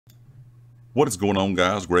What is going on,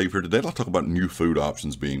 guys? Grave here. Today I'll talk about new food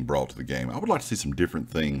options being brought to the game. I would like to see some different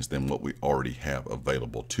things than what we already have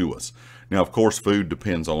available to us. Now, of course, food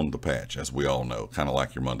depends on the patch, as we all know, kind of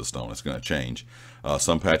like your Munda Stone. It's going to change.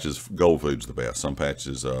 Some patches, gold food's the best. Some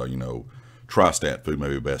patches, tri-stat food may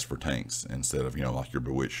be best for tanks instead of, like your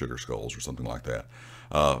bewitched sugar skulls or something like that.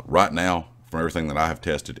 Right now, from everything that I have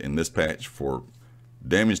tested in this patch for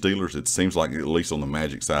damage dealers, it seems like, at least on the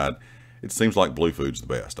magic side, it seems like blue food's the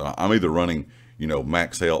best. I'm either running,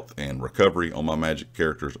 max health and recovery on my magic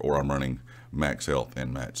characters, or I'm running max health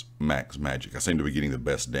and max magic. I seem to be getting the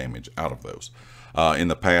best damage out of those. In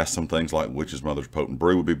the past, some things like Witch's Mother's Potent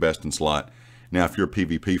Brew would be best in slot. Now, if you're a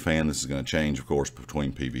PvP fan, this is going to change, of course,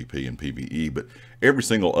 between PvP and PvE, but every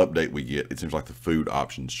single update we get, it seems like the food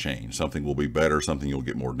options change. Something will be better, something you'll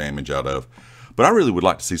get more damage out of. But I really would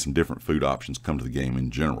like to see some different food options come to the game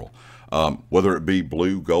in general. Whether it be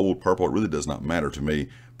blue, gold, purple, it really does not matter to me,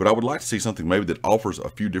 but I would like to see something maybe that offers a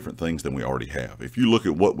few different things than we already have. If you look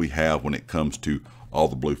at what we have when it comes to all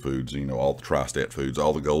the blue foods, all the tri-stat foods,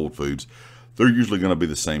 all the gold foods, they're usually going to be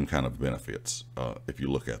the same kind of benefits if you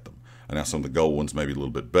look at them. And now some of the gold ones may be a little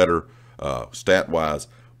bit better stat-wise,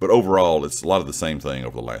 but overall it's a lot of the same thing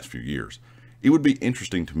over the last few years. It would be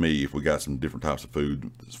interesting to me if we got some different types of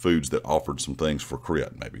foods that offered some things for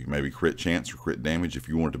crit, maybe crit chance or crit damage. If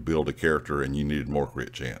you wanted to build a character and you needed more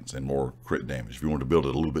crit chance and more crit damage, if you wanted to build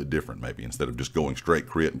it a little bit different, maybe instead of just going straight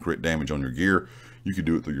crit and crit damage on your gear, you could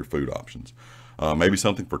do it through your food options. Maybe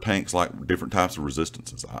something for tanks, like different types of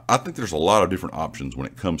resistances. I think there's a lot of different options when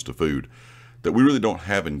it comes to food that we really don't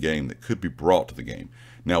have in game that could be brought to the game.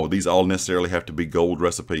 Now, would these all necessarily have to be gold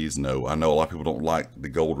recipes? No. I know a lot of people don't like the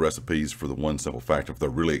gold recipes for the one simple fact of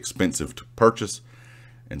they're really expensive to purchase,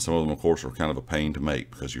 and some of them, of course, are kind of a pain to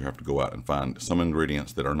make because you have to go out and find some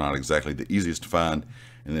ingredients that are not exactly the easiest to find,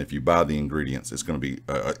 and then if you buy the ingredients, it's going to be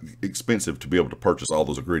expensive to be able to purchase all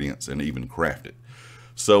those ingredients and even craft it.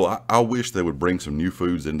 So I wish they would bring some new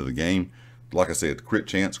foods into the game. Like I said, crit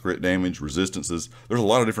chance, crit damage, resistances. There's a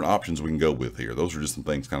lot of different options we can go with here. Those are just some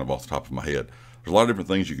things kind of off the top of my head. There's a lot of different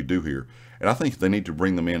things you could do here. And I think they need to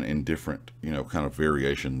bring them in different, kind of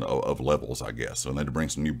variation of levels, I guess. So they need to bring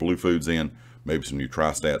some new blue foods in, maybe some new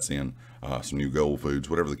tri-stats in, some new gold foods,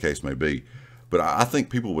 whatever the case may be. But I think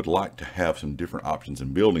people would like to have some different options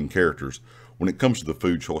in building characters when it comes to the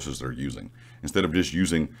food choices they're using. Instead of just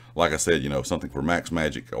using, like I said, something for max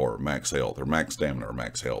magic or max health or max stamina or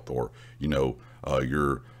max health, or,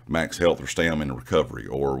 your max health or stamina and recovery.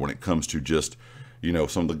 Or when it comes to just,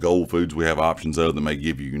 some of the gold foods we have options of that may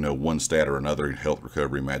give you, one stat or another, health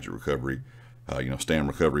recovery, magic recovery,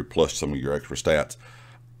 stamina recovery, plus some of your extra stats.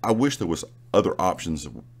 I wish there was other options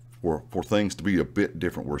for things to be a bit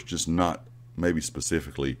different, where it's just not maybe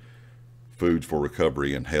specifically foods for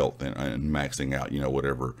recovery and health and maxing out,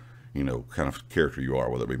 whatever, kind of character you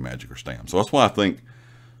are, whether it be magic or stam. So that's why I think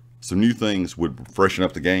some new things would freshen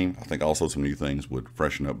up the game. I think also some new things would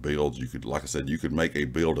freshen up builds. You could, like I said, you could make a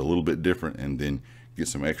build a little bit different and then get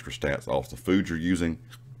some extra stats off the foods you're using.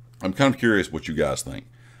 I'm kind of curious what you guys think.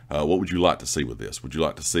 What would you like to see with this? Would you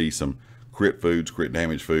like to see some crit foods, crit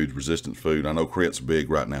damage foods, resistance food? I know crit's big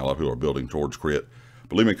right now. A lot of people are building towards crit.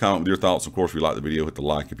 But leave me a comment with your thoughts. Of course, if you like the video, hit the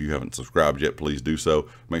like. If you haven't subscribed yet, please do so.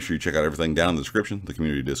 Make sure you check out everything down in the description, the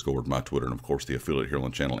community Discord, my Twitter, and of course the affiliate here on the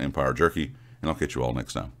channel, Empire Jerky. And I'll catch you all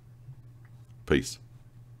next time. Peace.